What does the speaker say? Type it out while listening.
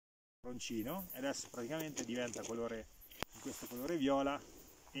marroncino e adesso praticamente diventa colore, di questo colore viola,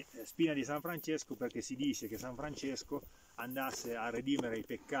 e spina di San Francesco perché si dice che San Francesco andasse a redimere i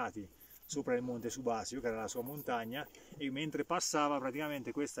peccati sopra il monte Subasio, che era la sua montagna, e mentre passava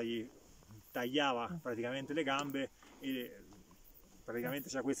praticamente questa gli tagliava praticamente le gambe, e praticamente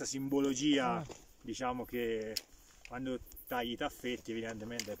c'è questa simbologia, diciamo, che quando tagli i taffetti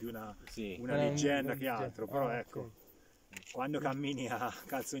evidentemente è più una leggenda che altro, però ecco, quando cammini a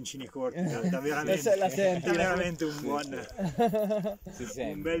calzoncini corti dà veramente un buon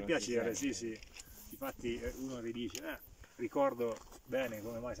un bel piacere, sì. Infatti uno ridice, ricordo bene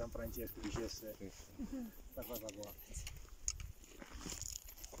come mai San Francesco dicesse questa cosa qua.